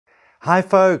Hi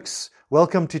folks,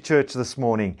 welcome to church this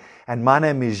morning, and my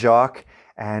name is Jacques,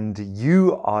 and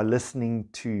you are listening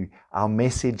to our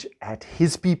message at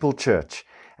His People Church,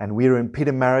 and we're in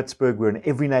Pietermaritzburg. We're an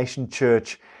Every Nation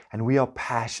church, and we are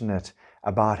passionate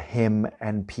about Him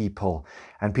and people.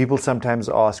 And people sometimes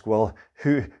ask, well,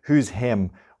 who's Him?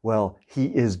 Well, He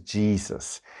is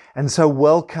Jesus. And so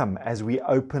welcome as we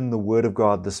open the Word of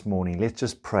God this morning. Let's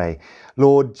just pray.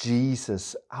 Lord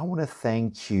Jesus, I want to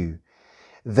thank you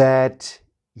that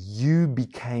you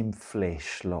became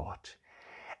flesh, Lord.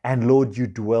 And Lord, you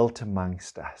dwelt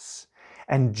amongst us.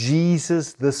 And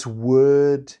Jesus, this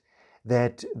word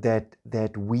that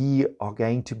we are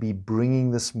going to be bringing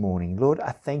this morning, Lord,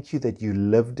 I thank you that you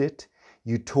lived it,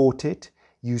 you taught it,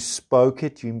 you spoke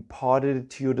it, you imparted it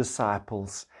to your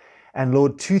disciples. And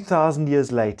Lord, 2,000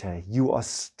 years later, you are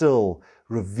still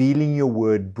revealing your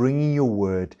word, bringing your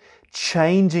word,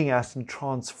 changing us and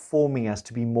transforming us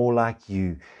to be more like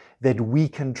you, that we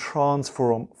can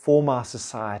transform our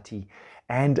society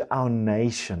and our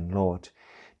nation, Lord,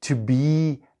 to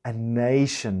be a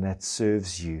nation that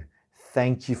serves you.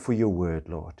 Thank you for your word,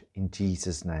 Lord, in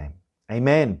Jesus' name.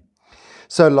 Amen.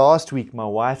 So last week, my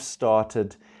wife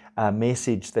started a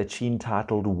message that she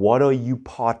entitled, What Are You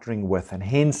Partnering With? And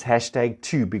hence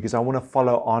 #2, because I want to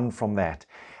follow on from that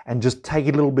and just take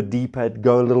it a little bit deeper,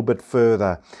 go a little bit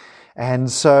further.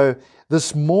 And so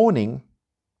this morning,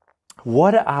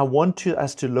 what I want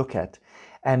us to look at,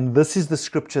 and this is the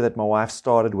scripture that my wife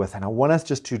started with, and I want us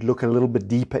just to look a little bit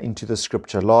deeper into the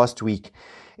scripture. Last week,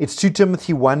 it's 2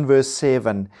 Timothy 1 verse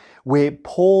 7, where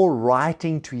Paul,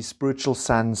 writing to his spiritual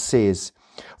son, says,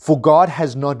 For God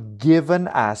has not given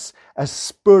us a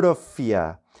spirit of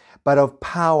fear, but of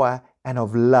power and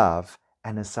of love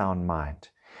and a sound mind.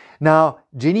 Now,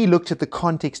 Jenny looked at the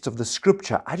context of the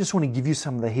scripture. I just want to give you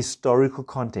some of the historical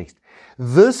context.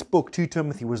 This book, 2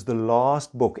 Timothy, was the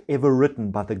last book ever written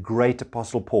by the great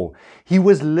Apostle Paul. He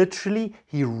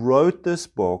wrote this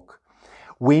book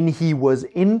when he was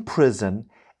in prison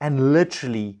and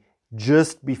literally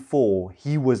just before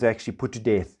he was actually put to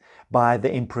death by the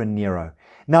Emperor Nero.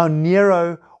 Now,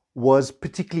 Nero was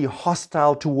particularly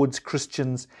hostile towards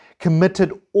Christians,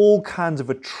 committed all kinds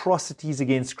of atrocities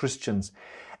against Christians.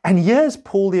 And here's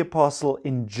Paul the Apostle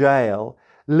in jail,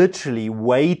 literally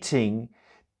waiting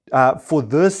for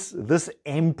this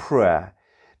emperor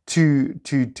to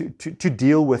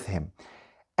deal with him.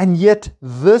 And yet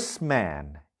this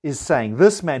man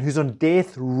who's on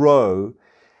death row,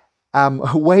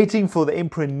 waiting for the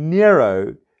Emperor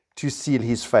Nero to seal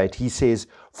his fate. He says,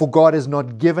 For God has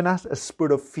not given us a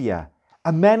spirit of fear.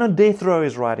 A man on death row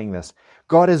is writing this.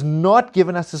 God has not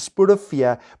given us a spirit of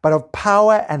fear, but of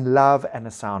power and love and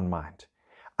a sound mind.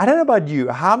 I don't know about you.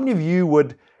 How many of you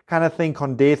would kind of think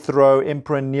on death row,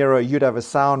 Emperor Nero, you'd have a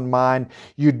sound mind,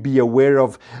 you'd be aware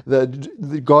of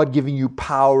the God giving you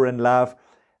power and love?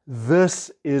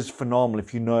 This is phenomenal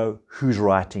if you know who's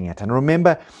writing it. And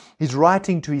remember, he's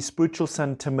writing to his spiritual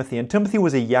son Timothy. And Timothy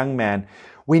was a young man.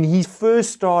 When he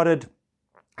first started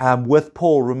with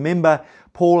Paul, remember,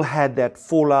 Paul had that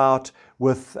fallout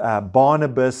with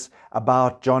Barnabas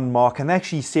about John Mark, and they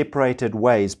actually separated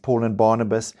ways, Paul and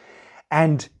Barnabas.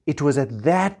 And it was at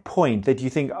that point that you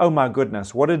think, oh my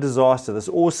goodness, what a disaster, this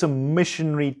awesome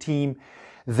missionary team.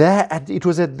 It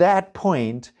was at that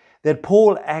point that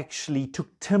Paul actually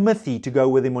took Timothy to go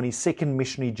with him on his second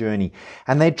missionary journey.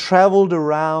 And they traveled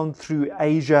around through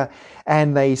Asia,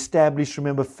 and they established,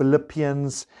 remember,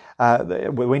 Philippians. They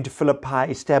went to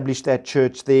Philippi, established that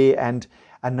church there, and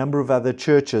a number of other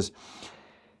churches.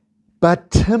 But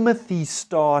Timothy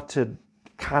started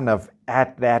kind of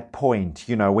at that point,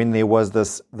 when there was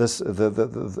this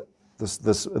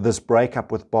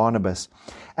breakup with Barnabas,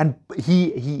 and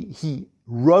he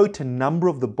wrote a number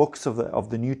of the books of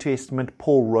the New Testament.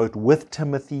 Paul wrote with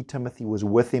Timothy. Timothy was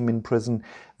with him in prison,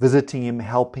 visiting him,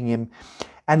 helping him.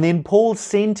 And then Paul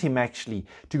sent him actually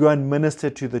to go and minister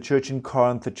to the church in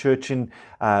Corinth, the church in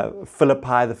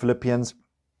Philippi, the Philippians.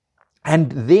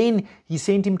 And then he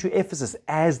sent him to Ephesus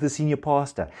as the senior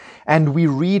pastor. And we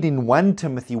read in 1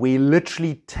 Timothy where he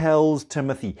literally tells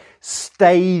Timothy,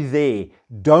 stay there,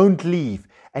 don't leave.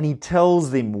 And he tells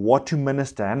them what to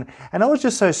minister. And I was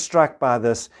just so struck by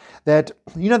this, that,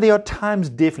 there are times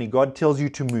definitely God tells you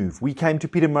to move. We came to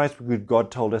Pietermaritzburg because God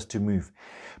told us to move.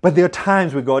 But there are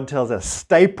times where God tells us,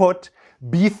 stay put,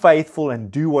 be faithful,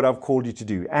 and do what I've called you to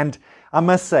do. And I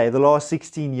must say, the last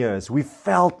 16 years, we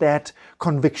felt that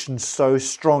conviction so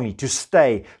strongly to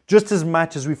stay, just as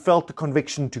much as we felt the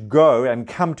conviction to go and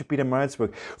come to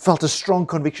Pietermaritzburg, felt a strong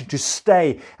conviction to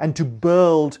stay and to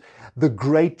build the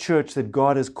great church that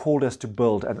God has called us to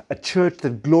build, a church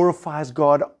that glorifies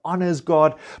God, honors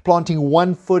God, planting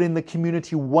one foot in the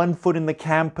community, one foot in the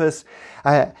campus,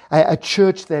 a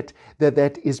church that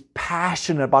is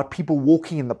passionate about people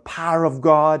walking in the power of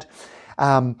God,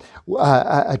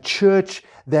 a church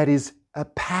that is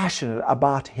passionate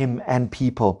about Him and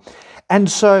people. And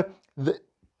so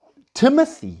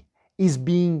Timothy is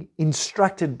being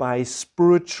instructed by a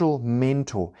spiritual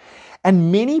mentor.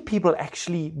 And many people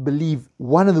actually believe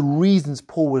one of the reasons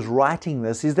Paul was writing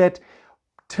this is that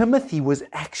Timothy was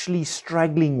actually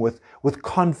struggling with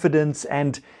confidence,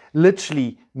 and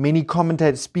literally many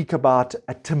commentators speak about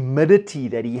a timidity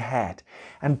that he had.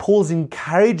 And Paul's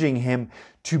encouraging him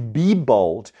to be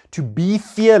bold, to be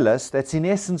fearless. That's in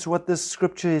essence what this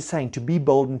scripture is saying, to be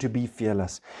bold and to be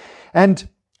fearless. And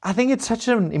I think it's such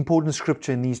an important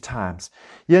scripture in these times.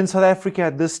 Here in South Africa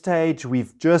at this stage,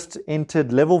 we've just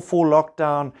entered level 4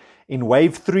 lockdown in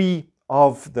wave 3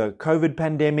 of the COVID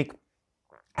pandemic.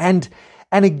 And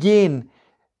again,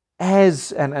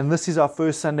 and this is our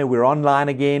first Sunday, we're online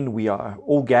again.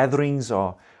 All gatherings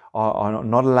are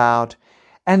not allowed.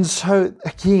 And so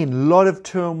again, a lot of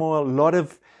turmoil, a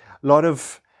lot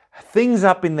of things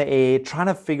up in the air, trying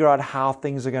to figure out how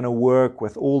things are going to work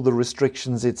with all the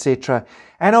restrictions, etc.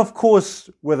 And of course,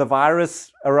 with a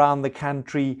virus around the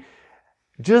country,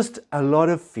 just a lot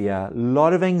of fear, a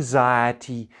lot of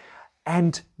anxiety.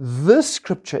 And this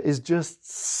scripture is just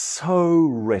so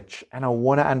rich. And I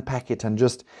want to unpack it and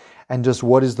just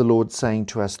what is the Lord saying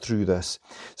to us through this.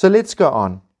 So let's go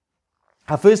on.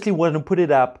 I firstly want to put it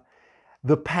up,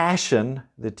 the Passion,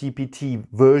 the TPT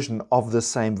version of the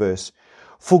same verse.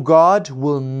 For God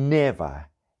will never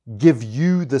give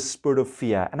you the spirit of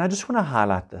fear. And I just want to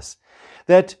highlight this,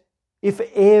 that if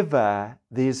ever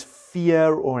there's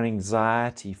fear or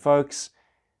anxiety, folks,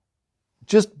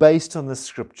 just based on the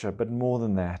scripture, but more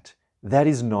than that, that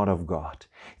is not of God.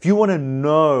 If you want to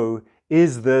know,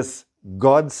 is this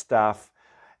God stuff,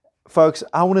 folks,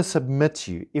 I want to submit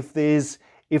to you, if there's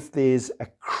a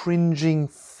cringing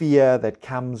fear that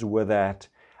comes with that,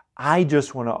 I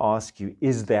just want to ask you,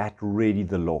 is that really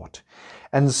the Lord?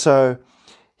 And so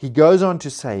he goes on to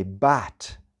say,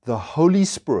 but the Holy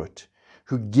Spirit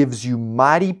who gives you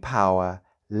mighty power,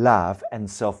 love, and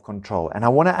self-control. And I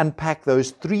want to unpack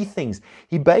those three things.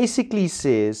 He basically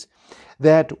says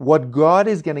that what God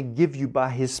is going to give you by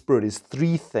His Spirit is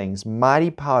three things: mighty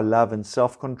power, love, and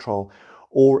self-control,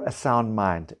 or a sound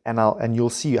mind. And you'll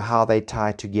see how they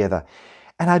tie together.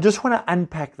 And I just want to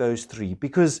unpack those three,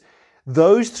 because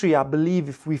those three, I believe,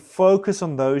 if we focus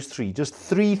on those three, just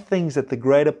three things that the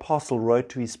great apostle wrote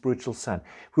to his spiritual son,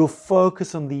 we'll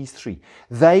focus on these three.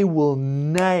 They will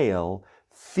nail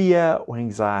fear or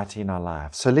anxiety in our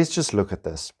lives. So let's just look at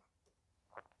this.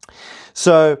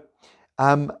 So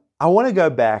I want to go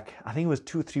back, I think it was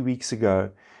 2 or 3 weeks ago,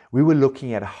 we were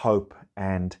looking at hope.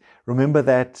 And remember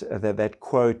that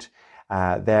quote,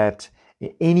 that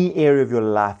any area of your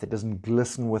life that doesn't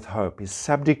glisten with hope is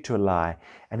subject to a lie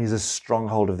and is a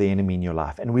stronghold of the enemy in your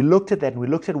life. And we looked at that, and we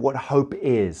looked at what hope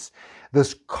is.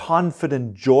 This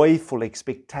confident, joyful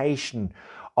expectation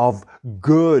of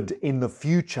good in the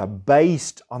future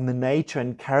based on the nature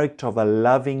and character of a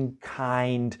loving,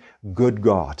 kind, good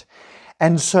God.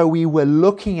 And so we were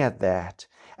looking at that,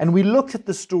 and we looked at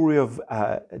the story of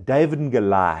David and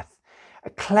Goliath. A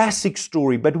classic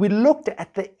story, but we looked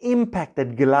at the impact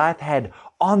that Goliath had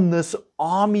on this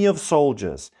army of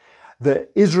soldiers, the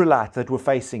Israelites that were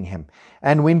facing him.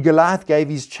 And when Goliath gave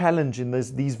his challenge in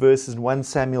these verses in 1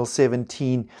 Samuel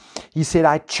 17, he said,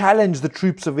 I challenge the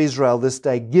troops of Israel this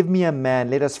day. Give me a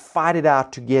man. Let us fight it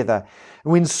out together.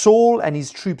 And when Saul and his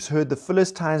troops heard the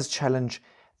Philistines' challenge,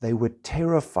 they were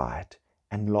terrified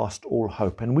and lost all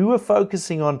hope. And we were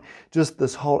focusing on just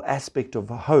this whole aspect of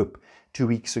hope 2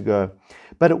 weeks ago.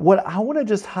 But what I want to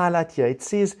just highlight here, it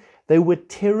says they were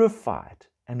terrified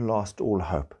and lost all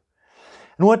hope.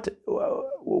 And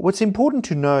what's important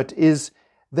to note is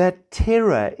that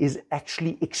terror is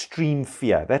actually extreme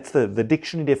fear. That's the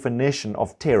dictionary definition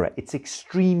of terror. It's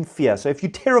extreme fear. So if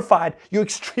you're terrified, you're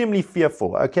extremely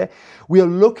fearful, okay? We are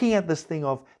looking at this thing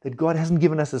of that God hasn't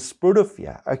given us a spirit of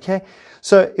fear, okay?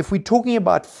 So if we're talking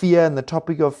about fear and the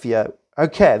topic of fear,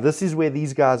 okay, this is where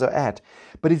these guys are at.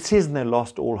 But it says, and they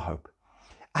lost all hope.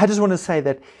 I just want to say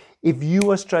that if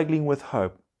you are struggling with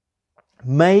hope,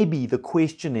 maybe the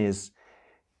question is,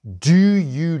 do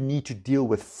you need to deal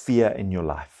with fear in your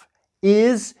life?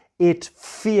 Is it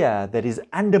fear that is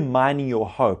undermining your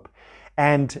hope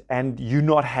and you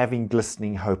not having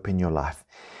glistening hope in your life?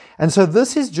 And so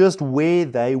this is just where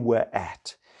they were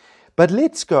at. But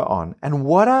let's go on. And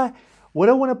what I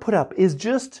want to put up is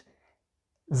just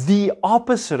the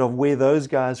opposite of where those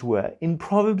guys were. In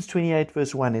Proverbs 28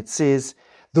 verse 1, it says,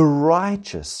 the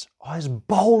righteous are as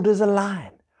bold as a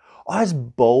lion. Are as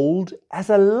bold as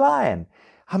a lion.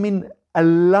 I mean, a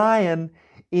lion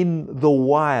in the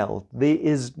wild, there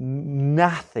is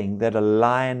nothing that a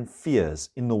lion fears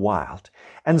in the wild.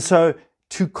 And so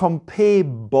to compare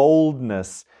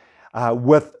boldness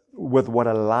with what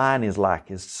a lion is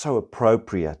like is so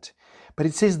appropriate. But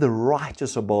it says the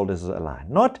righteous are bold as a lion,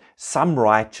 not some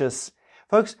righteous.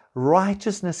 Folks,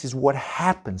 righteousness is what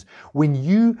happens when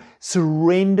you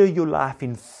surrender your life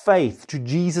in faith to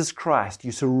Jesus Christ.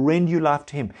 You surrender your life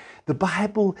to Him. The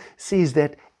Bible says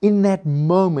that in that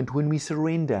moment when we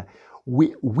surrender,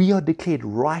 we are declared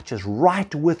righteous,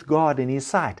 right with God in His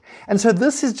sight. And so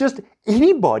this is just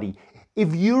anybody.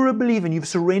 If you're a believer and you've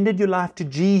surrendered your life to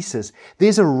Jesus,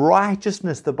 there's a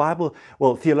righteousness. The Bible,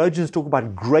 theologians talk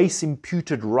about grace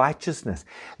imputed righteousness.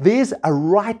 There's a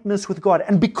rightness with God.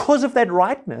 And because of that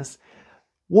rightness,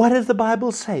 what does the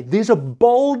Bible say? There's a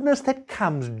boldness that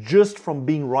comes just from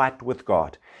being right with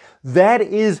God. That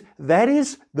is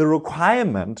the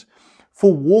requirement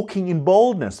for walking in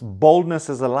boldness. Boldness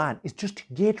as a lion is just to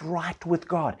get right with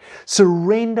God.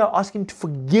 Surrender, ask Him to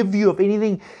forgive you of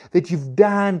anything that you've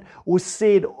done or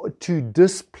said to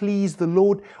displease the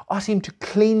Lord. Ask Him to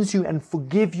cleanse you and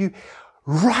forgive you.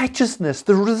 Righteousness,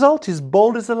 the result is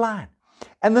bold as a lion.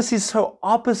 And this is so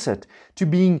opposite to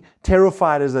being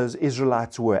terrified as those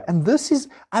Israelites were. And this is,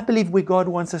 I believe, where God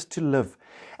wants us to live.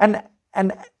 And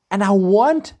I'm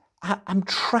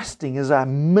trusting as I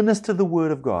minister the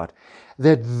Word of God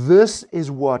that this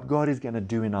is what God is going to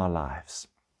do in our lives.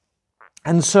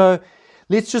 And so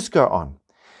let's just go on.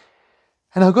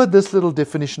 And I've got this little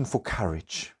definition for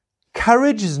courage.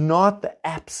 Courage is not the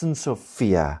absence of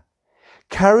fear.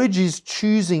 Courage is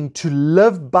choosing to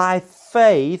live by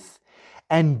faith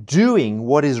and doing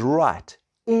what is right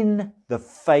in the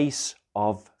face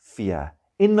of fear.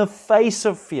 In the face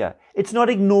of fear. It's not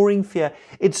ignoring fear.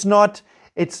 It's not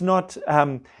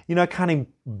kind of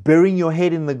burying your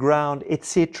head in the ground,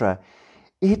 etc.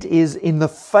 It is in the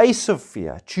face of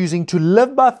fear, choosing to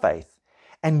live by faith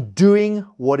and doing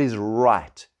what is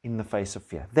right in the face of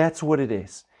fear. That's what it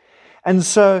is. And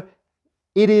so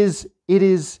it is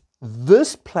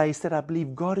this place that I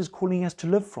believe God is calling us to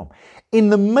live from. In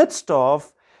the midst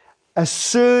of a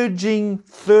surging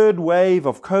third wave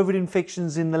of COVID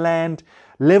infections in the land,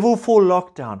 level 4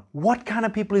 lockdown, what kind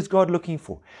of people is God looking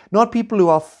for? Not people who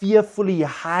are fearfully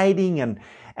hiding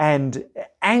and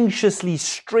anxiously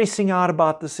stressing out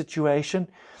about the situation,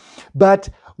 but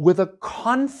with a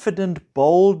confident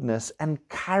boldness and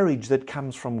courage that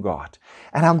comes from God.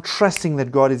 And I'm trusting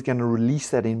that God is going to release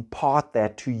that, impart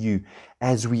that to you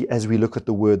as we look at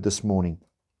the Word this morning.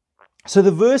 So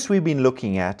the verse we've been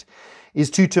looking at is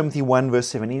 2 Timothy 1 verse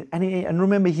 7. And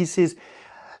remember, he says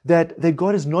that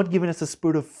God has not given us a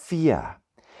spirit of fear,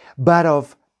 but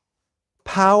of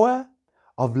power,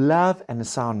 of love, and a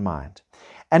sound mind.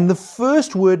 And the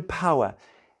first word, power,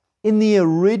 in the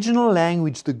original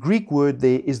language, the Greek word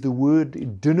there is the word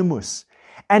dunamis.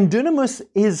 And dunamis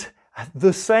is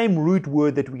the same root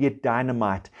word that we get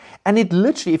dynamite. And it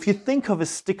literally, if you think of a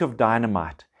stick of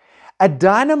dynamite, a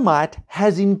dynamite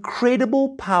has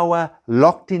incredible power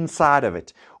locked inside of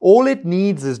it. All it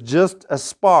needs is just a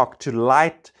spark to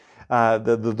light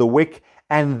the wick,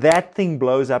 and that thing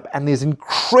blows up, and there's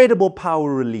incredible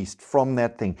power released from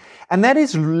that thing. And that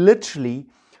is literally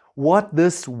what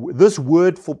this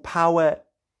word for power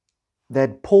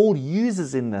that Paul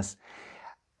uses in this.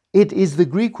 It is the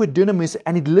Greek word dunamis,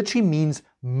 and it literally means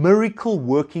miracle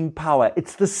working power.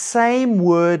 It's the same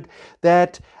word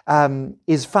that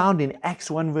is found in Acts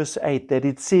 1 verse 8, that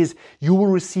it says, you will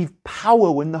receive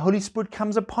power when the Holy Spirit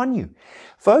comes upon you.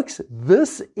 Folks,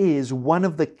 this is one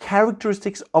of the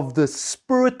characteristics of the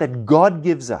Spirit that God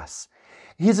gives us.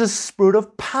 He's a spirit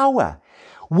of power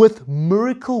with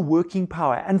miracle working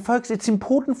power. And folks, it's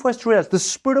important for us to realize the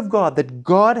Spirit of God that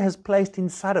God has placed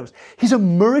inside of us. He's a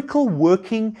miracle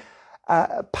working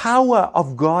power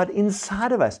of God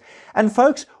inside of us. And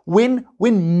folks, when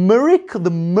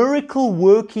the miracle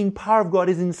working power of God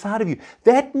is inside of you,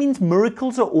 that means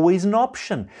miracles are always an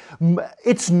option.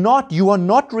 You are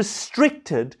not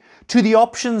restricted to the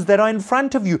options that are in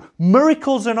front of you.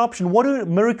 Miracles are an option. What do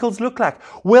miracles look like?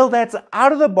 Well, that's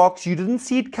out of the box. You didn't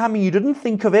see it coming. You didn't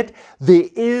think of it. There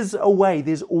is a way.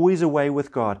 There's always a way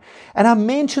with God. And I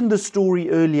mentioned the story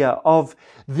earlier of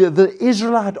the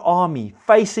Israelite army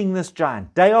facing this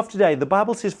giant. Day after day, the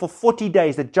Bible says for 40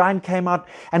 days, the giant came out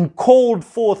and called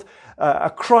forth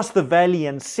across the valley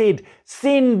and said,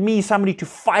 send me somebody to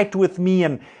fight with me,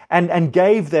 and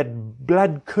gave that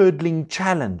blood-curdling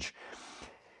challenge.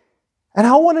 And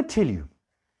I want to tell you,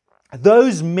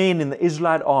 those men in the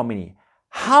Israelite army,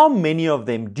 how many of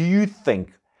them do you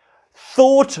think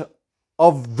thought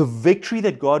of the victory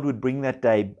that God would bring that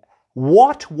day?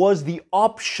 What was the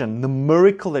option, the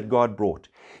miracle that God brought?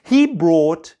 He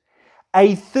brought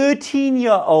a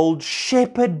 13-year-old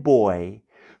shepherd boy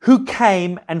who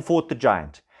came and fought the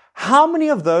giant. How many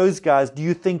of those guys do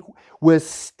you think were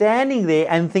standing there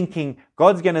and thinking,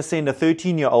 God's going to send a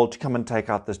 13-year-old to come and take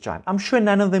out this giant? I'm sure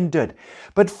none of them did.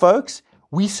 But folks,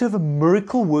 we serve a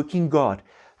miracle-working God.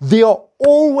 There are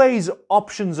always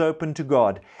options open to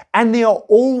God, and there are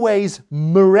always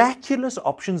miraculous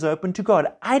options open to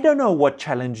God. I don't know what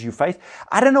challenge you face.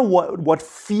 I don't know what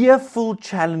fearful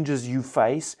challenges you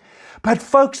face. But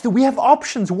folks, we have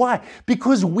options. Why?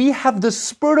 Because we have the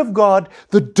Spirit of God,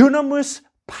 the dunamis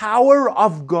power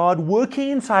of God working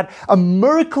inside, a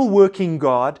miracle working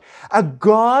God,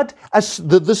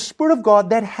 the Spirit of God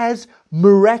that has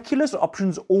miraculous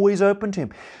options always open to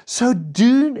Him. So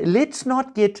let's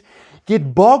not get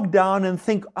bogged down and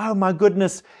think, oh my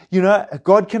goodness,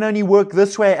 God can only work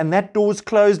this way and that door's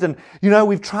closed and,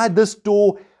 we've tried this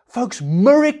door. Folks,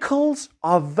 miracles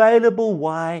are available.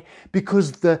 Why?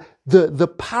 Because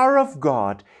the power of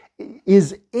God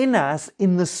is in us,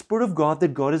 in the Spirit of God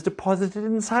that God has deposited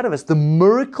inside of us. The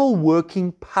miracle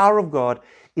working power of God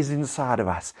is inside of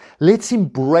us. Let's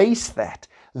embrace that.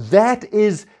 That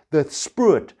is the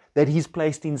Spirit that He's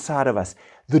placed inside of us.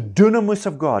 The dunamis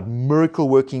of God, miracle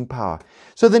working power.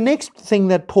 So the next thing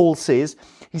that Paul says,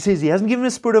 he says He hasn't given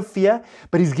a spirit of fear,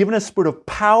 but He's given a spirit of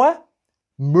power,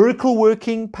 miracle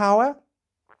working power.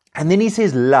 And then he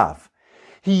says love.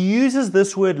 He uses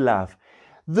this word love.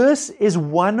 This is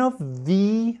one of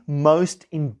the most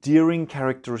endearing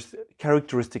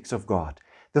characteristics of God.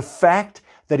 The fact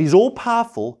that He's all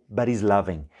powerful, but He's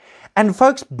loving. And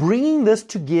folks, bringing this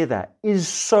together is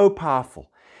so powerful.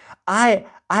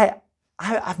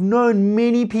 I've known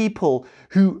many people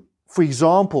who, for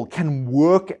example, can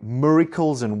work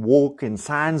miracles and walk in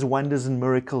signs, wonders, and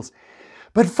miracles.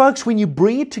 But folks, when you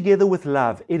bring it together with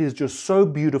love, it is just so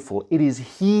beautiful. It is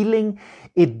healing.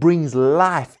 It brings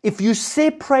life. If you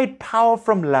separate power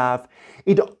from love,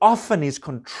 it often is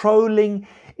controlling.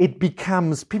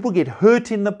 People get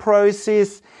hurt in the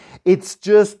process.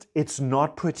 It's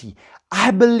not pretty.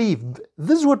 I believe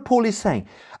this is what Paul is saying.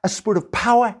 A spirit of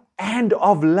power and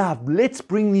of love. Let's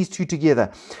bring these two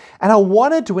together. And I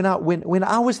wanted to, when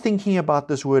I was thinking about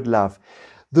this word love,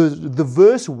 the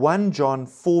verse 1 John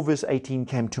 4 verse 18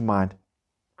 came to mind.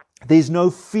 There's no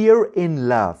fear in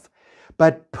love,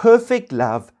 but perfect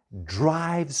love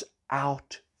drives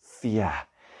out fear.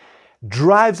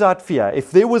 Drives out fear.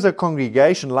 If there was a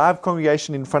live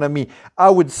congregation in front of me, I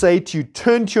would say to you,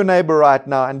 turn to your neighbor right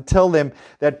now and tell them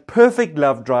that perfect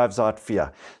love drives out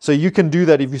fear. So you can do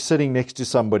that if you're sitting next to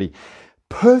somebody.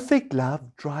 Perfect love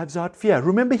drives out fear.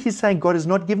 Remember, He's saying God has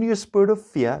not given you a spirit of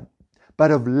fear,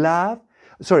 but of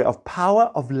power,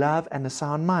 of love, and a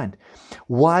sound mind.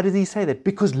 Why did He say that?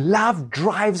 Because love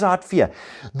drives out fear.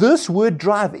 This word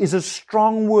drive is a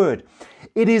strong word.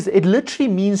 It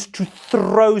literally means to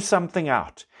throw something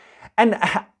out. And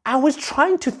I was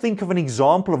trying to think of an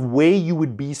example of where you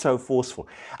would be so forceful.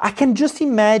 I can just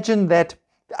imagine that,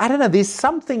 I don't know, there's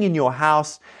something in your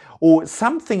house or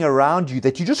something around you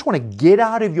that you just want to get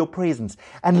out of your presence,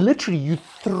 and literally you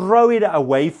throw it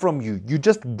away from you. You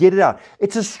just get it out.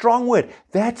 It's a strong word.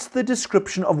 That's the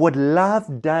description of what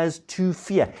love does to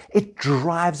fear. It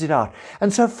drives it out.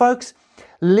 And so, folks,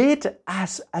 let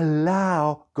us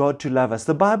allow God to love us.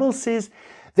 The Bible says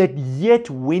that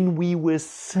yet when we were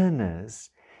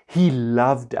sinners, He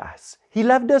loved us. He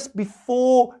loved us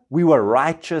before we were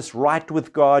righteous, right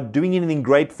with God, doing anything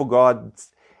great for God.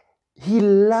 He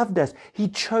loved us. He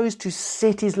chose to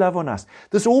set His love on us.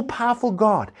 This all-powerful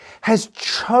God has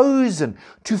chosen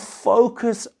to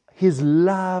focus His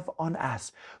love on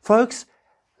us. Folks,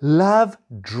 love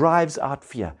drives out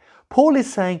fear. Paul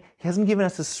is saying He hasn't given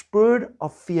us a spirit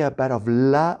of fear, but of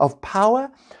love, of power,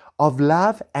 of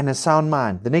love, and a sound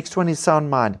mind. The next one is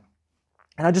sound mind.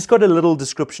 And I just got a little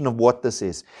description of what this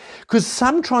is. Because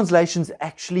some translations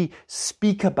actually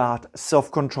speak about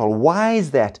self-control. Why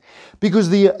is that? Because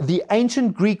the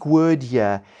ancient Greek word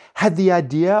here had the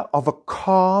idea of a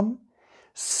calm,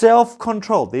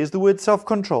 self-controlled. There's the word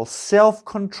self-control.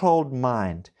 Self-controlled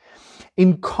mind.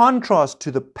 In contrast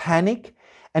to the panic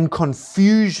and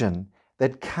confusion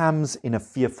that comes in a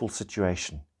fearful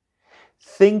situation.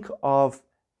 Think of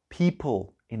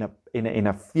people in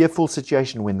a fearful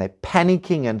situation when they're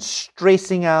panicking and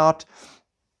stressing out.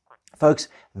 Folks,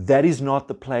 that is not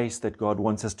the place that God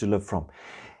wants us to live from.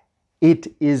 It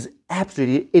is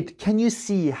absolutely, can you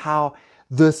see how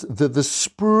the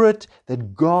Spirit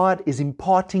that God is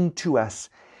imparting to us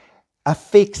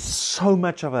affects so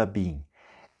much of our being.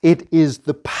 It is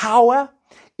the power,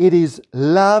 it is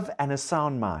love, and a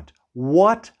sound mind.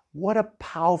 What a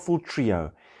powerful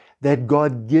trio that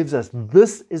God gives us.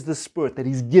 This is the Spirit that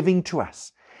He's giving to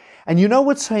us. And you know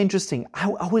what's so interesting?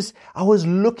 I was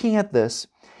looking at this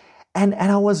and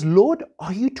I was, Lord,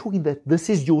 are you talking that this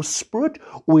is your Spirit,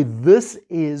 or this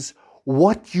is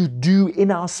what you do in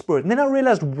our spirit? And then I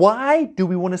realized, why do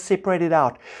we want to separate it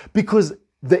out? Because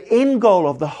the end goal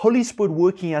of the Holy Spirit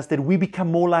working in us, that we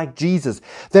become more like Jesus,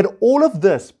 that all of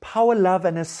this, power, love,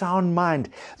 and a sound mind,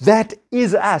 that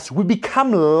is us. We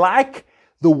become like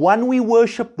the one we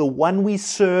worship, the one we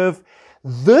serve.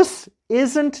 This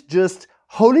isn't just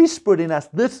Holy Spirit in us.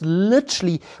 This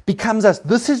literally becomes us.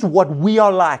 This is what we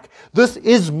are like. This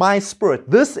is my spirit.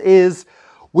 This is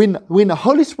when the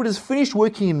Holy Spirit is finished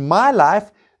working in my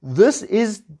life, this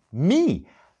is me.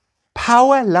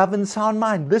 Power, love, and sound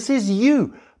mind. This is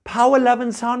you. Power, love,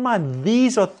 and sound mind.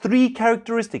 These are three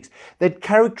characteristics that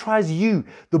characterize you,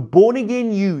 the born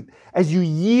again you. As you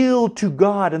yield to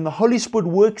God and the Holy Spirit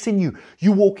works in you,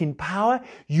 you walk in power,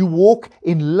 you walk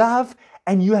in love,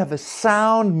 and you have a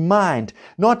sound mind.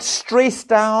 Not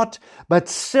stressed out, but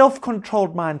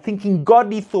self-controlled mind, thinking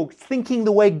godly thoughts, thinking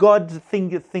the way God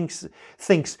thinks.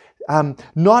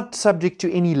 Not subject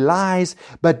to any lies,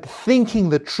 but thinking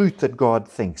the truth that God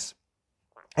thinks.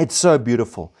 It's so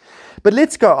beautiful. But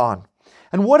let's go on.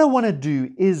 And what I want to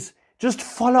do is just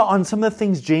follow on some of the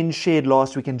things Jen shared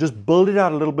last week and just build it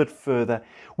out a little bit further.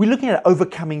 We're looking at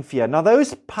overcoming fear. Now,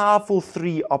 those powerful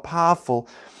three are powerful,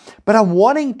 but I'm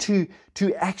wanting to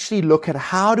actually look at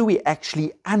how do we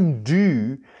actually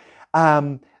undo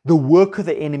the work of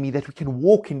the enemy, that we can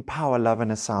walk in power, love,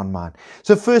 and a sound mind.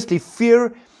 So firstly,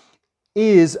 fear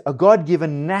is a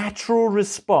God-given natural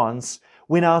response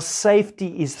when our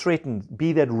safety is threatened,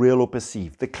 be that real or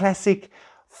perceived. The classic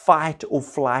fight or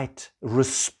flight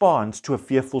response to a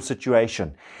fearful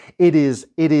situation. It's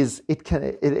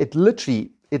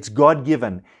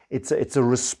God-given. It's a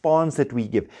response that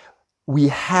we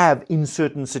have in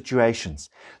certain situations.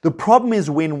 The problem is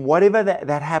when whatever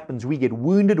that happens, we get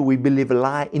wounded or we believe a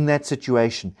lie in that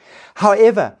situation.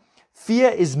 However, fear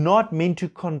is not meant to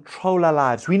control our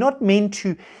lives. We're not meant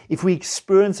to, if we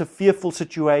experience a fearful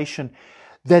situation,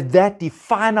 that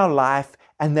define our life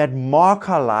and that mark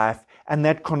our life and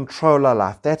that control our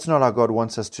life. That's not how God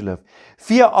wants us to live.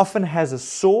 Fear often has a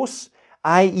source,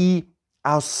 i.e.,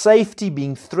 our safety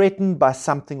being threatened by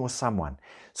something or someone.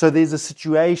 So there's a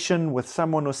situation with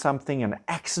someone or something, an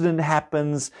accident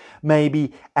happens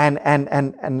maybe, and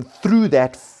through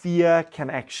that, fear can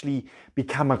actually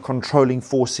become a controlling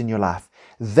force in your life.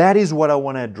 That is what I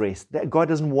want to address. That God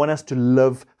doesn't want us to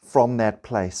live from that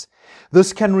place.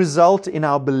 This can result in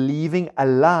our believing a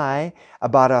lie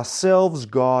about ourselves,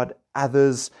 God,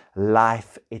 others,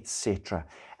 life, etc.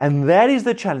 And that is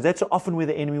the challenge. That's often where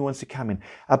the enemy wants to come in.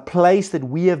 A place that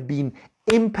we have been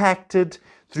impacted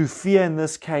through fear in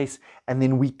this case, and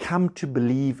then we come to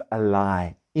believe a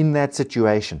lie in that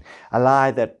situation. A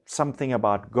lie that something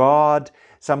about God,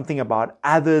 something about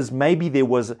others, maybe there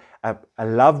was a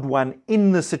loved one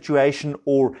in the situation,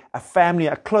 or a family,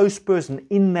 a close person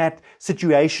in that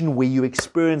situation where you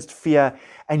experienced fear,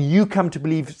 and you come to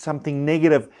believe something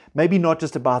negative, maybe not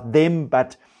just about them,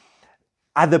 but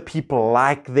other people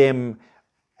like them.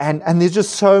 And there's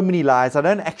just so many lies. I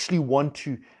don't actually want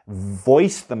to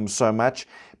voice them so much,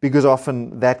 because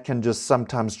often that can just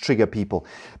sometimes trigger people.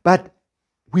 But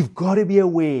we've got to be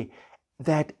aware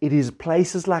that it is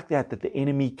places like that the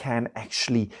enemy can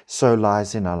actually sow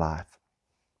lies in our life.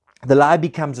 The lie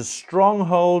becomes a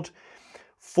stronghold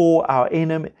for our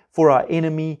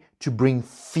enemy to bring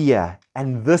fear.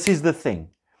 And this is the thing,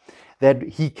 that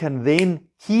he can then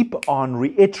keep on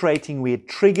reiterating. We're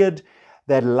triggered.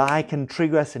 That lie can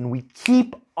trigger us, and we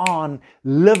keep on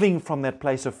living from that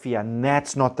place of fear. And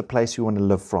that's not the place we want to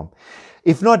live from.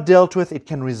 If not dealt with, it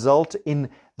can result in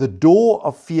the door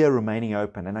of fear remaining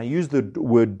open. And I use the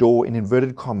word door in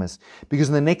inverted commas, because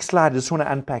in the next slide, I just want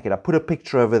to unpack it. I put a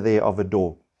picture over there of a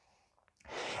door.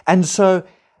 And so,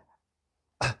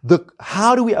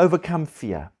 how do we overcome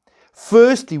fear?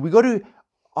 Firstly, we've got to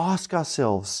ask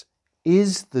ourselves,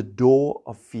 is the door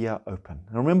of fear open?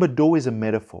 And remember, door is a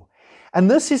metaphor. And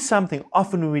this is something,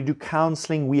 often when we do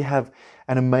counseling, we have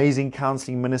an amazing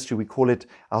counseling ministry. We call it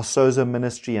our Sozo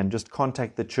ministry, and just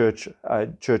contact the church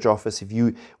office if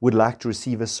you would like to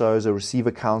receive a Sozo, receive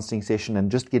a counseling session, and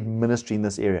just get ministry in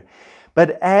this area.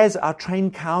 But as our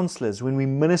trained counselors, when we're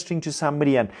ministering to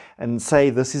somebody and say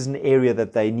this is an area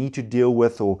that they need to deal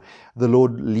with, or the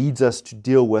Lord leads us to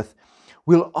deal with,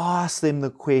 we'll ask them the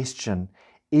question,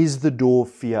 is the door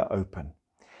of fear open?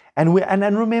 And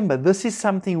remember, this is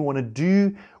something we want to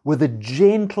do with the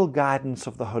gentle guidance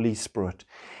of the Holy Spirit.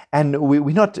 And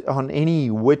we're not on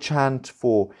any witch hunt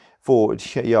for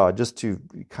just to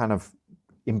kind of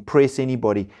impress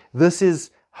anybody. This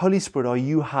is, Holy Spirit, are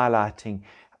you highlighting?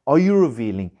 Are you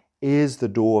revealing? Is the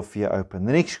door of fear open?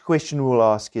 The next question we'll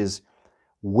ask is,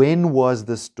 when was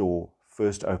this door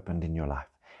first opened in your life?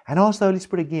 And ask the Holy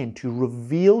Spirit again to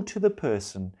reveal to the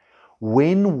person,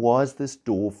 when was this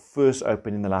door first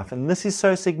opened in their life? And this is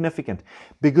so significant,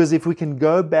 because if we can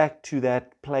go back to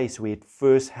that place where it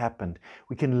first happened,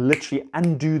 we can literally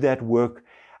undo that work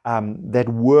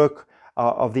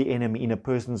of the enemy in a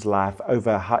person's life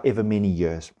over however many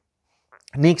years.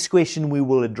 Next question we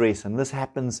will address, and this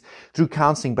happens through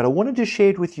counseling, but I wanted to share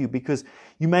it with you because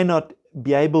you may not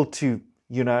be able to,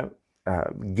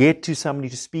 get to somebody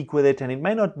to speak with it, and it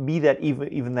may not be that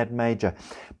even that major,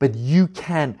 but you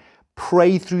can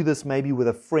pray through this maybe with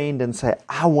a friend and say,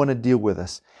 I want to deal with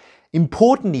this.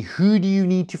 Importantly, who do you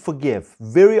need to forgive?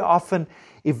 Very often,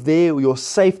 if your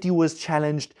safety was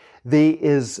challenged, there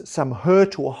is some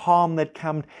hurt or harm that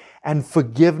comes, and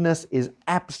forgiveness is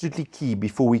absolutely key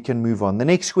before we can move on. The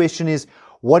next question is,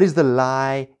 what is the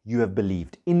lie you have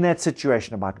believed in that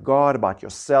situation about God, about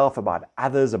yourself, about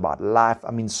others, about life?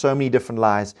 I mean, so many different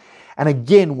lies. And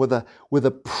again, with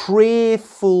a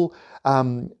prayerful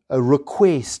a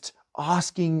request,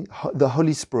 asking the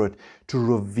Holy Spirit to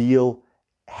reveal,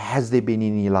 has there been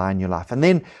any lie in your life? And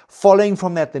then following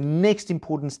from that, the next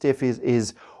important step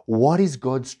is what is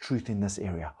God's truth in this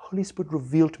area? Holy Spirit,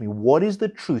 reveal to me, what is the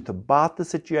truth about the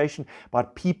situation,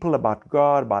 about people, about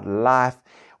God, about life?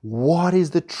 What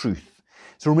is the truth?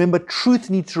 So remember, truth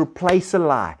needs to replace a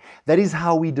lie. That is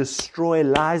how we destroy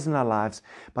lies in our lives.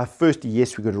 By first,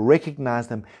 yes, we've got to recognize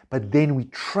them, but then we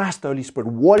trust the Holy Spirit.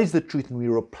 What is the truth? And we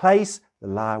replace the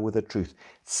lie with the truth.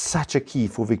 Such a key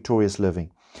for victorious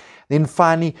living. Then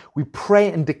finally, we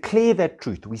pray and declare that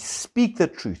truth. We speak the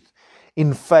truth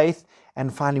in faith.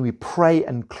 And finally, we pray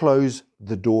and close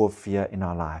the door of fear in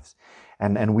our lives.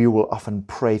 And we will often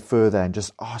pray further and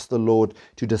just ask the Lord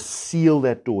to just seal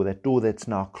that door that's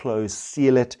now closed,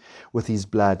 seal it with His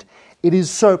blood. It is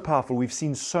so powerful. We've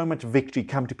seen so much victory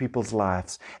come to people's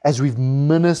lives as we've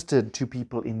ministered to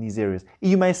people in these areas.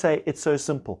 You may say it's so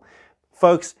simple.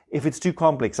 Folks, if it's too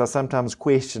complex, I sometimes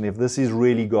question if this is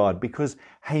really God, because,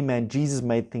 hey man, Jesus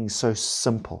made things so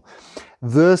simple.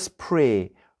 This prayer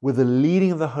with the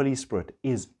leading of the Holy Spirit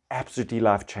is absolutely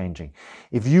life-changing.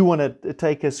 If you want to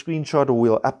take a screenshot, or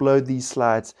we'll upload these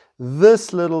slides,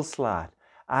 this little slide,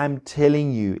 I'm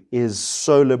telling you, is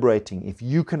so liberating. If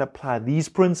you can apply these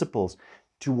principles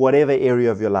to whatever area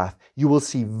of your life, you will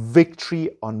see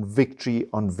victory on victory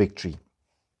on victory.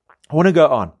 I want to go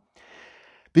on,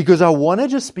 because I want to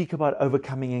just speak about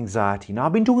overcoming anxiety. Now,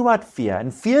 I've been talking about fear,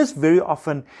 and fear is very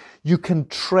often, you can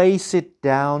trace it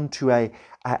down to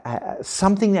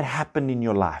something that happened in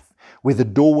your life, where the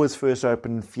door was first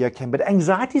opened and fear came. But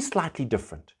anxiety is slightly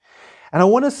different. And I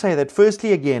want to say that,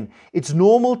 firstly, again, it's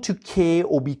normal to care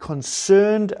or be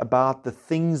concerned about the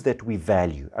things that we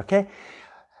value, okay?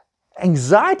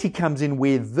 Anxiety comes in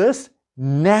where this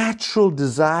natural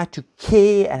desire to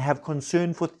care and have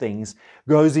concern for things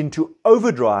goes into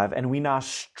overdrive, and we're now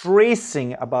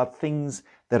stressing about things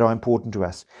that are important to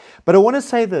us. But I want to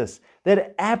say this,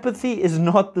 that apathy is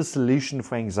not the solution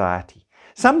for anxiety.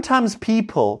 Sometimes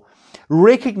people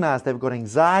recognize they've got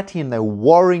anxiety and they're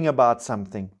worrying about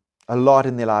something a lot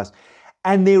in their lives,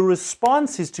 and their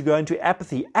response is to go into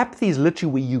apathy. Apathy is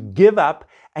literally where you give up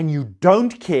and you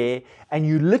don't care, and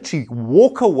you literally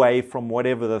walk away from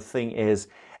whatever the thing is,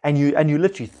 and you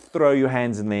literally throw your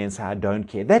hands in there and say, I don't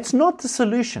care. That's not the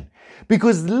solution,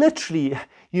 because literally,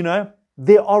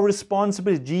 there are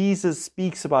responsibilities. Jesus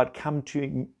speaks about come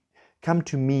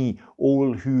to me,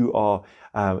 all who are,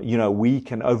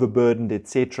 weak and overburdened,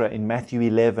 etc. in Matthew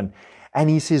 11. And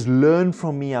He says, learn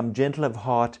from me, I'm gentle of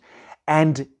heart.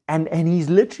 And He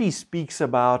literally speaks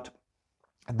about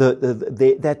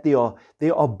that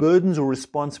there are burdens or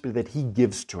responsibility that He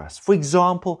gives to us. For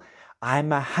example,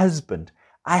 I'm a husband.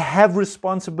 I have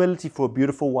responsibility for a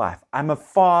beautiful wife. I'm a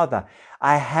father.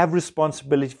 I have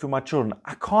responsibility for my children.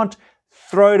 I can't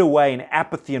throw it away in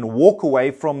apathy and walk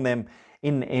away from them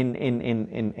in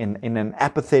an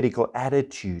apathetical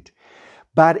attitude.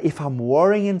 But if I'm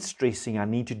worrying and stressing, I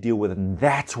need to deal with it. And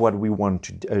that's what we want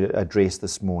to address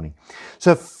this morning.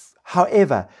 So,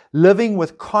 however, living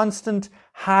with constant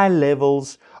high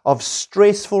levels of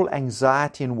stressful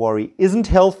anxiety and worry isn't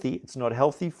healthy. It's not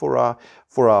healthy for our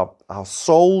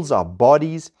souls, our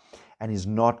bodies. and is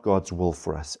not God's will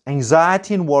for us.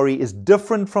 Anxiety and worry is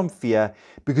different from fear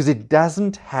because it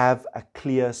doesn't have a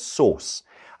clear source.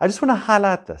 I just want to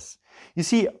highlight this. You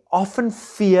see, often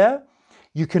fear,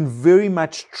 you can very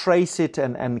much trace it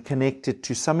and connect it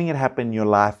to something that happened in your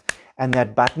life, and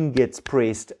that button gets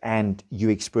pressed and you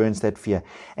experience that fear.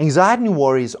 Anxiety and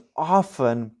worry is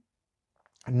often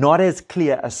not as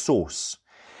clear a source.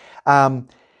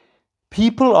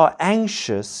 People are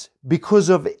anxious because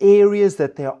of areas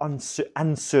that they're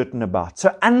uncertain about.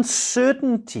 So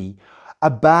uncertainty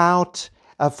about,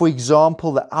 for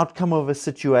example, the outcome of a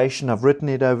situation, I've written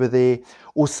it over there,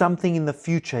 or something in the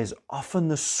future is often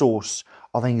the source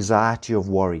of anxiety, of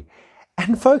worry.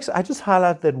 And folks, I just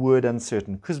highlight that word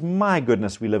uncertain because my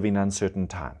goodness, we live in uncertain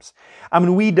times. I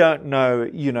mean, we don't know,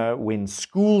 when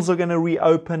schools are going to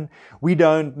reopen. We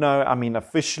don't know,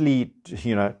 officially,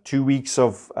 2 weeks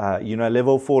of,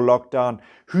 level 4 lockdown.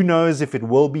 Who knows if it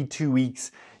will be 2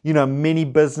 weeks? Many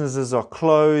businesses are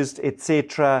closed,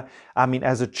 etc.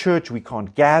 As a church, we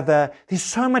can't gather. There's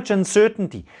so much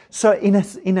uncertainty. So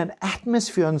in an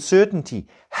atmosphere of uncertainty,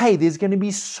 hey, there's going to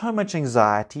be so much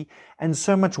anxiety and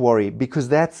so much worry because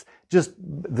that's just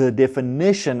the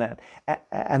definition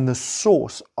and the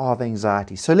source of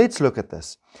anxiety. So let's look at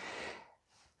this.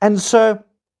 And so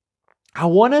I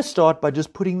want to start by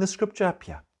just putting the scripture up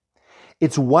here.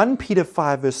 It's 1 Peter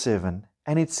 5 verse 7,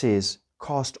 and it says,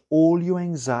 cast all your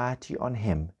anxiety on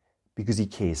Him because He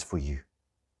cares for you.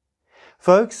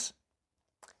 Folks,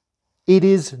 it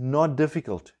is not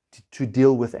difficult to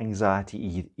deal with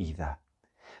anxiety either.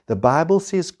 The Bible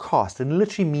says cast, and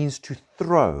literally means to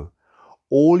throw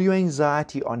all your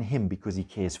anxiety on Him because He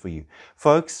cares for you.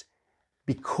 Folks,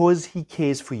 because He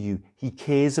cares for you, He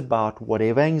cares about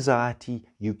whatever anxiety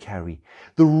you carry.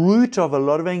 The root of a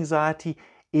lot of anxiety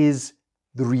is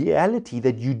the reality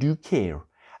that you do care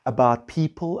about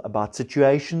people, about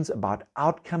situations, about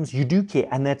outcomes. You do care,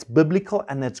 and that's biblical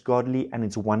and that's godly and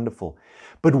it's wonderful.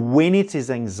 But when it is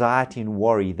anxiety and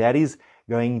worry, that is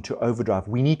going into overdrive.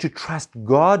 We need to trust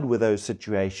God with those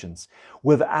situations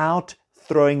without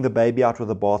throwing the baby out with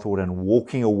the bathwater and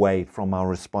walking away from our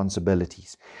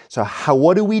responsibilities. So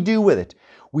what do we do with it?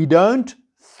 We don't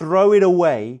throw it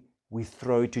away, we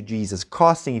throw it to Jesus.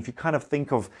 Casting, if you kind of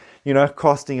think of,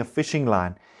 casting a fishing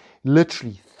line,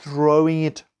 literally throwing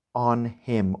it on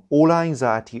Him, all our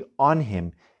anxiety on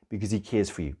Him because He cares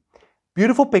for you.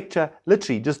 Beautiful picture,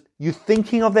 literally just you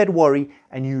thinking of that worry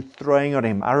and you throwing it on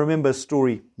Him. I remember a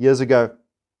story years ago.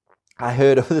 I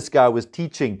heard of this guy was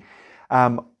teaching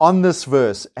on this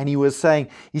verse, and he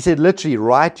said literally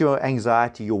write your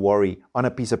anxiety, your worry on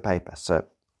a piece of paper. So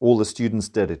all the students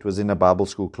did. It was in a Bible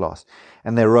school class,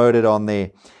 and they wrote it on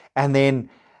there. And then,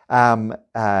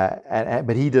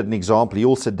 but he did an example. He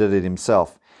also did it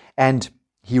himself, and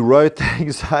he wrote the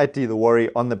anxiety, the worry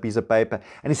on the piece of paper.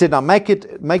 And he said, now make it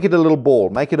a little ball,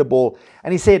 make it a ball.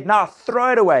 And he said, now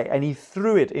throw it away. And he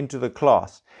threw it into the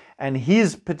class. And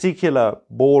his particular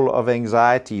ball of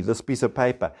anxiety, this piece of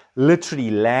paper,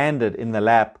 literally landed in the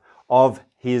lap of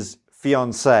his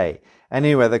fiancée. And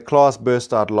anyway, the class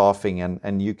burst out laughing, and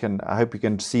I hope you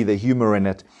can see the humor in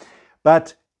it.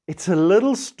 But it's a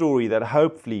little story that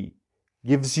hopefully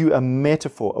gives you a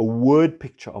metaphor, a word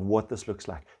picture of what this looks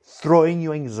like. Throwing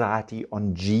your anxiety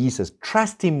on Jesus.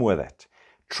 Trust Him with it.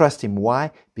 Trust Him. Why?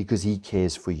 Because He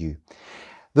cares for you.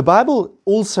 The Bible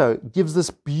also gives this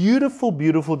beautiful,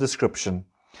 beautiful description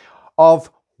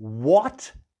of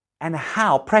what and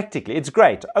how practically. It's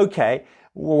great. Okay,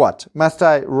 what? Must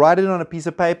I write it on a piece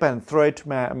of paper and throw it to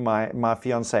my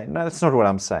fiancé? No, that's not what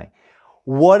I'm saying.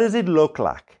 What does it look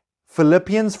like?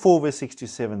 Philippians 4 verse 6 to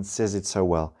 7 says it so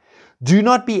well. Do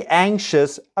not be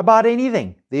anxious about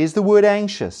anything. There's the word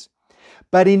anxious.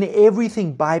 But in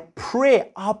everything by prayer,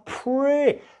 our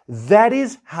prayer, that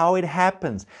is how it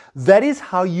happens. That is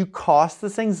how you cast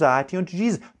this anxiety onto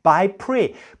Jesus, by prayer.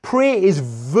 Prayer is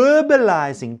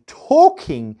verbalizing,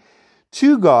 talking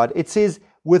to God. It says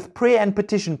with prayer and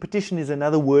petition. Petition is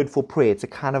another word for prayer. It's a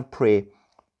kind of prayer.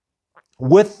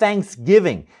 With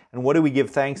thanksgiving. And what do we give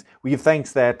thanks? We give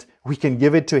thanks that we can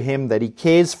give it to Him, that He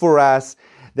cares for us,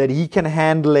 that He can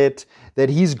handle it, that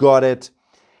He's got it.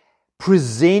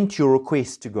 Present your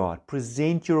request to God.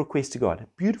 Present your request to God. A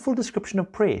beautiful description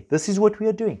of prayer. This is what we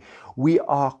are doing. We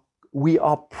are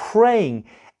praying,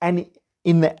 and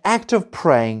in the act of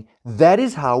praying, that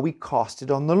is how we cast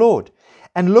it on the Lord.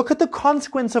 And look at the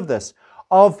consequence of this,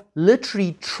 of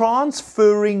literally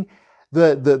transferring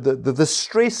the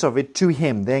stress of it to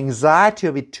Him, the anxiety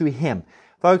of it to Him.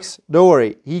 Folks, don't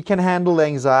worry. He can handle the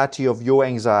anxiety of your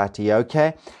anxiety,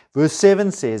 okay? Verse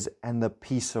 7 says, and the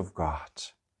peace of God,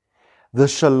 the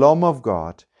shalom of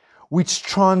God, which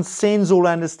transcends all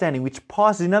understanding, which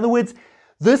passes. In other words,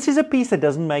 this is a peace that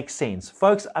doesn't make sense.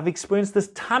 Folks, I've experienced this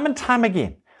time and time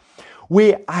again,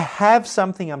 where I have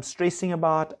something I'm stressing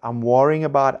about, I'm worrying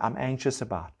about, I'm anxious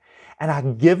about, and I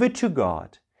give it to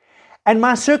God. And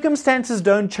my circumstances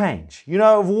don't change.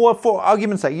 For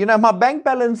argument's sake, my bank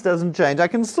balance doesn't change. I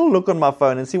can still look on my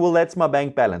phone and see, well, that's my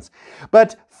bank balance.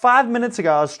 But 5 minutes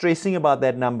ago, I was stressing about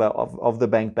that number of the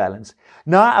bank balance.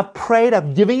 Now I've prayed,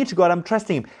 I'm giving it to God, I'm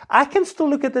trusting Him. I can still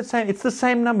look at it's the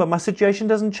same number. My situation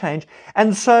doesn't change.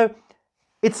 And so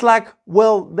it's like,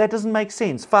 well, that doesn't make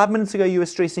sense. 5 minutes ago, you were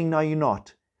stressing, now you're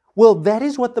not. Well, that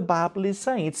is what the Bible is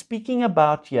saying. It's speaking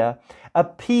about here a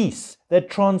peace that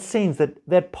transcends,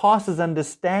 that passes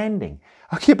understanding.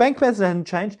 Okay, bank balance hasn't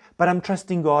changed, but I'm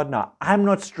trusting God now. I'm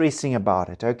not stressing about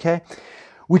it, okay?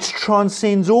 Which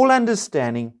transcends all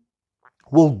understanding,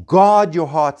 will guard your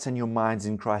hearts and your minds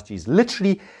in Christ Jesus.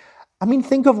 Literally,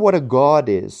 think of what a guard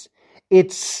is.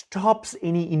 It stops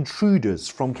any intruders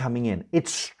from coming in.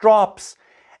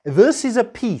 This is a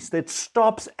peace that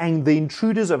stops the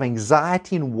intruders of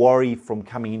anxiety and worry from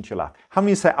coming into your life. How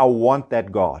many say, I want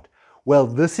that God? Well,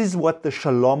 this is what the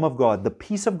shalom of God, the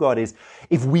peace of God is.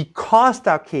 If we cast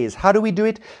our cares, how do we do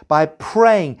it? By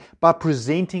praying, by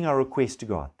presenting our request to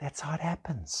God. That's how it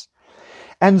happens.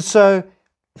 And so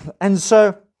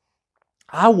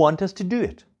I want us to do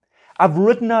it. I've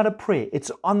written out a prayer.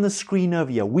 It's on the screen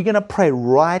over here. We're going to pray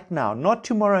right now, not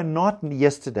tomorrow, not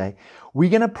yesterday.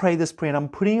 We're going to pray this prayer, and I'm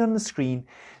putting it on the screen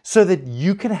so that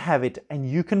you can have it and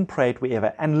you can pray it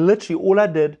wherever. And literally all I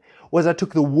did was I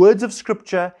took the words of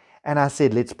Scripture and I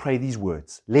said, let's pray these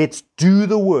words. Let's do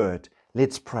the word.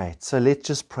 Let's pray it. So let's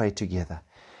just pray together.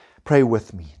 Pray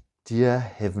with me. Dear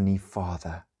Heavenly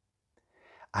Father,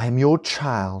 I am your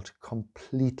child,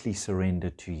 completely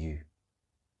surrendered to you.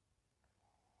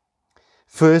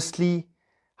 Firstly,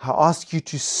 I ask you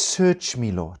to search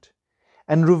me, Lord,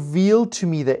 and reveal to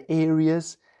me the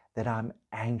areas that I'm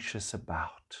anxious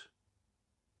about.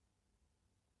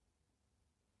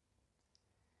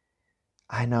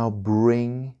 I now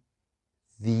bring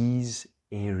these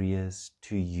areas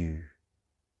to you. ...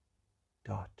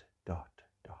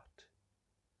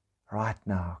 Right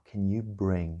now, can you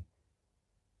bring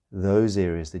those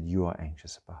areas that you are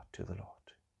anxious about to the Lord?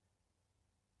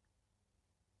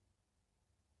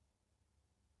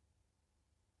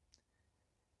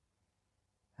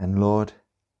 And Lord,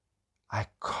 I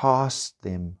cast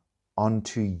them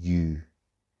onto you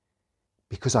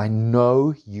because I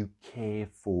know you care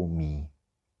for me.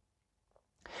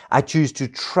 I choose to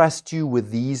trust you with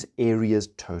these areas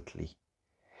totally.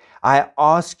 I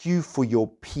ask you for your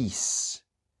peace,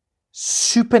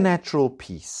 supernatural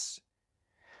peace,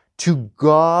 to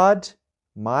guard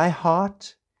my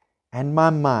heart and my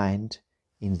mind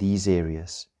in these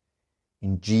areas.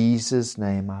 In Jesus'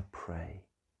 name I pray.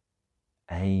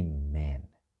 Amen.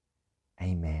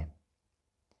 Amen.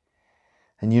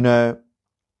 And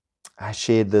I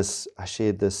shared these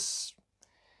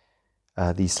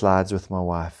slides with my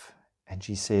wife, and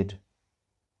she said,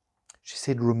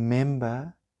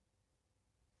 remember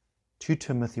 2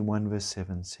 Timothy 1 verse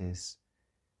 7 says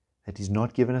that He's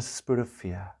not given us a spirit of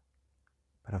fear,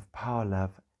 but of power,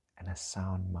 love, and a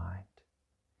sound mind.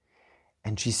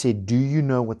 And she said, do you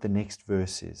know what the next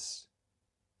verse is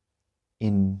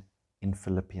in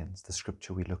Philippians, the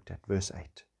scripture we looked at, verse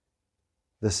 8?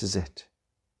 This is it.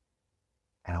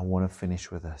 And I want to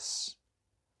finish with this.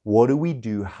 What do we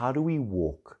do? How do we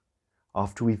walk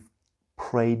after we've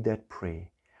prayed that prayer?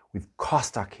 We've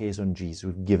cast our cares on Jesus.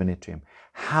 We've given it to Him.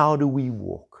 How do we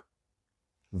walk?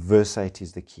 Verse 8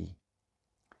 is the key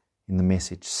in the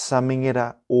message. Summing it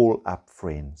all up,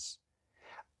 friends,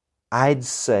 I'd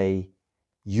say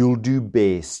you'll do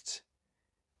best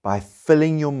by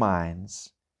filling your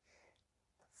minds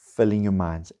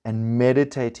and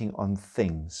meditating on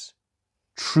things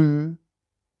true,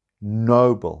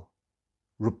 noble,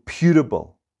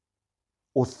 reputable,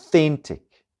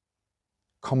 authentic,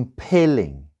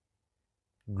 compelling,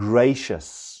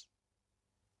 gracious,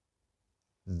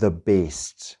 the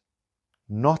best,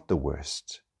 not the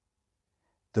worst,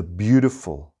 the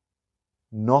beautiful,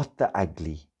 not the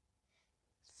ugly,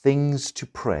 things to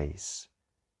praise,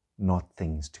 not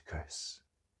things to curse.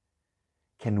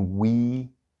 Can we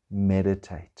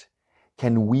meditate?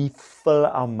 Can we fill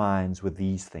our minds with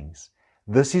these things?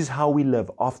 This is how we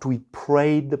live after we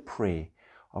prayed the prayer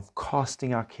of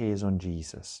casting our cares on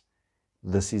Jesus.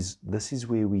 This is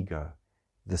where we go.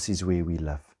 This is where we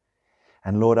live.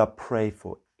 And Lord, I pray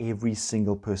for every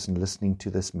single person listening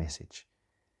to this message.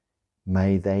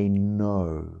 May they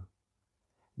know,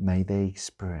 may they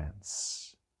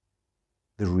experience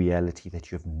the reality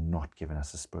that you have not given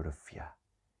us a spirit of fear,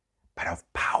 but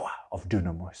of power, of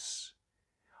dunamis,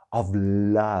 of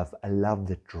love, a love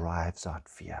that drives out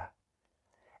fear,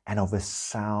 and of a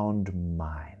sound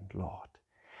mind, Lord.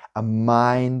 A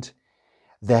mind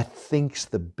that thinks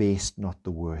the best, not the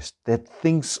worst, that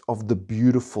thinks of the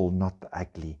beautiful, not the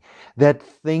ugly, that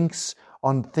thinks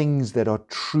on things that are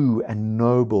true and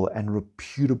noble and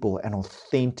reputable and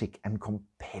authentic and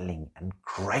compelling and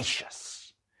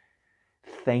gracious.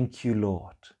 Thank you,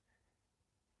 Lord,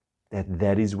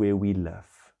 that is where we live.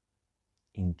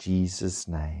 In Jesus'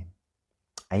 name,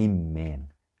 amen.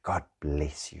 God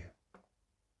bless you.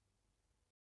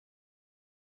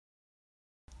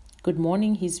 Good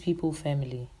morning, His People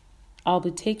family. I'll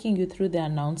be taking you through the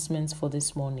announcements for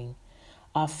this morning.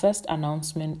 Our first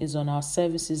announcement is on our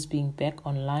services being back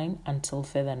online until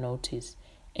further notice,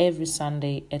 every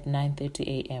Sunday at 9:30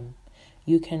 a.m.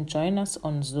 You can join us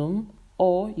on Zoom,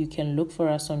 or you can look for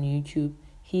us on YouTube,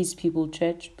 His People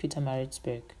Church,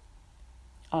 Pietermaritzburg.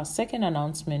 Our second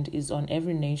announcement is on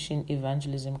Every Nation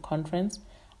Evangelism Conference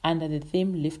under the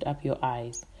theme Lift Up Your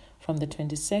Eyes, from the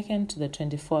 22nd to the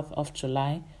 24th of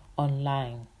July,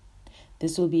 online.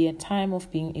 This will be a time of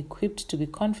being equipped to be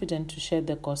confident to share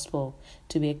the gospel,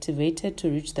 to be activated to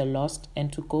reach the lost,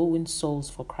 and to go win souls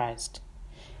for Christ.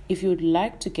 If you would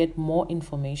like to get more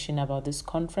information about this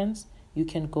conference, you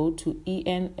can go to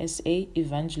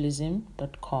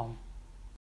ensaevangelism.com.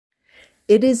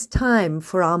 It is time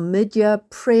for our mid-year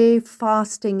prayer,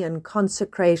 fasting, and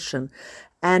consecration.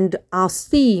 And our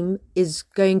theme is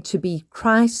going to be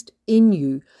Christ in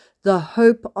you, the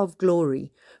hope of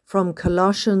glory, from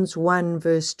Colossians 1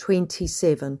 verse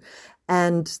 27.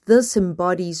 And this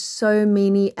embodies so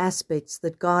many aspects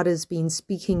that God has been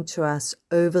speaking to us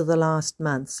over the last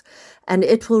months. And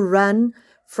it will run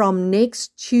from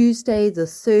next Tuesday, the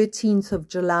 13th of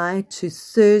July, to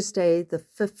Thursday, the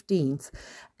 15th.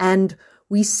 And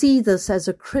we see this as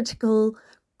a critical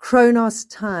Chronos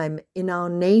time in our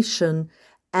nation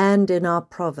and in our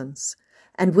province.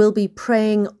 And we'll be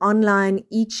praying online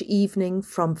each evening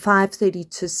from 5:30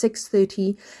 to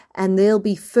 6:30, and there'll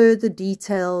be further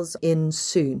details in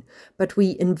soon. But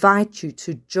we invite you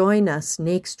to join us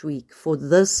next week for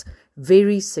this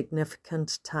very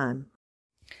significant time.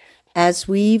 As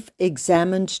we've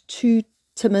examined 2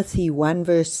 Timothy 1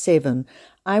 verse 7,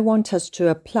 I want us to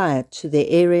apply it to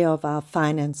the area of our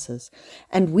finances.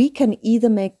 And we can either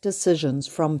make decisions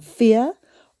from fear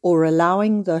or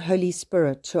allowing the Holy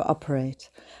Spirit to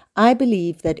operate. I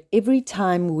believe that every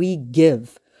time we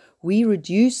give, we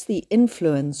reduce the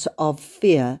influence of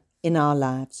fear in our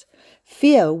lives.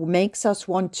 Fear makes us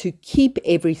want to keep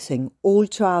everything all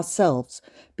to ourselves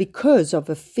because of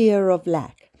a fear of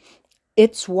lack.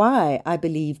 It's why I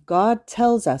believe God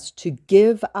tells us to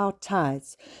give our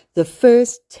tithes, the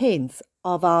first 10th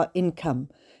of our income,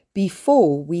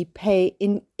 before we pay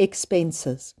in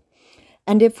expenses.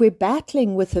 And if we're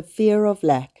battling with a fear of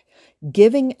lack,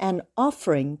 giving an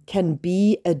offering can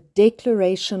be a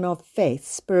declaration of faith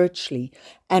spiritually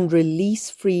and release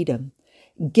freedom.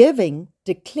 Giving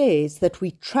declares that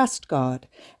we trust God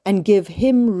and give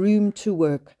Him room to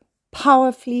work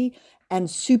powerfully and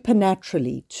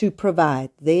supernaturally to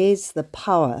provide. There's the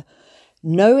power.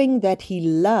 Knowing that He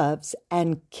loves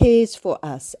and cares for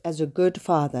us as a good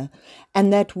Father,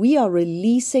 and that we are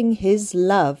releasing His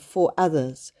love for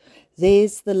others.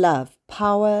 There's the love,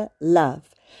 power,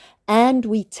 love. And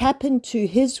we tap into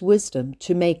His wisdom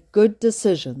to make good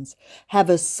decisions, have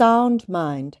a sound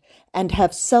mind, and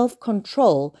have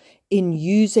self-control in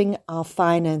using our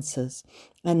finances.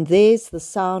 And there's the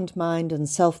sound mind and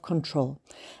self-control.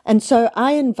 And so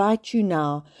I invite you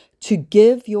now to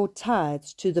give your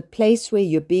tithes to the place where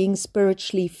you're being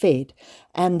spiritually fed.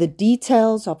 And the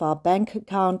details of our bank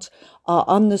account are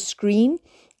on the screen.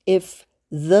 If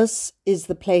this is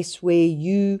the place where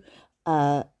you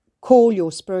call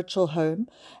your spiritual home,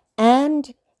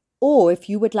 or if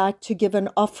you would like to give an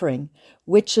offering,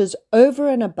 which is over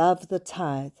and above the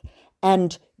tithe,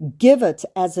 and give it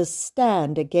as a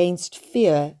stand against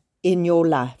fear in your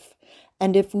life.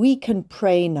 And if we can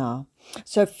pray now.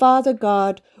 So, Father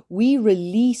God, we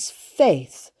release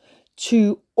faith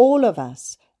to all of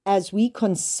us as we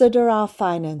consider our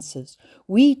finances.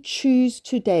 We choose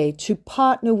today to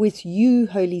partner with you,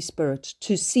 Holy Spirit,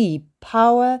 to see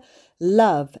power,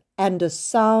 love, and a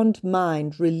sound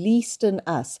mind released in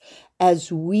us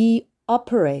as we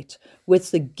operate with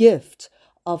the gift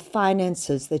of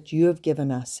finances that you have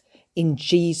given us. In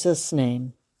Jesus'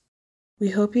 name. We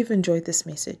hope you've enjoyed this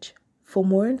message. For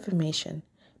more information,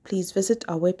 please visit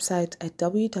our website at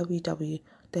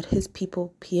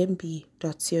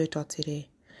www.hispeoplepmb.co.za.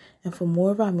 And for more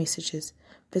of our messages,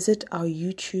 visit our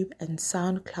YouTube and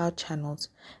SoundCloud channels,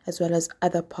 as well as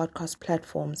other podcast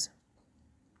platforms.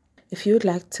 If you would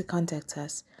like to contact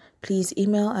us, please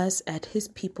email us at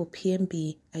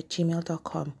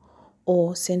hispeoplepmb@gmail.com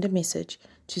or send a message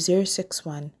to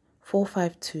 061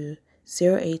 452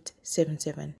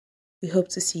 0877. We hope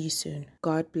to see you soon.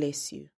 God bless you.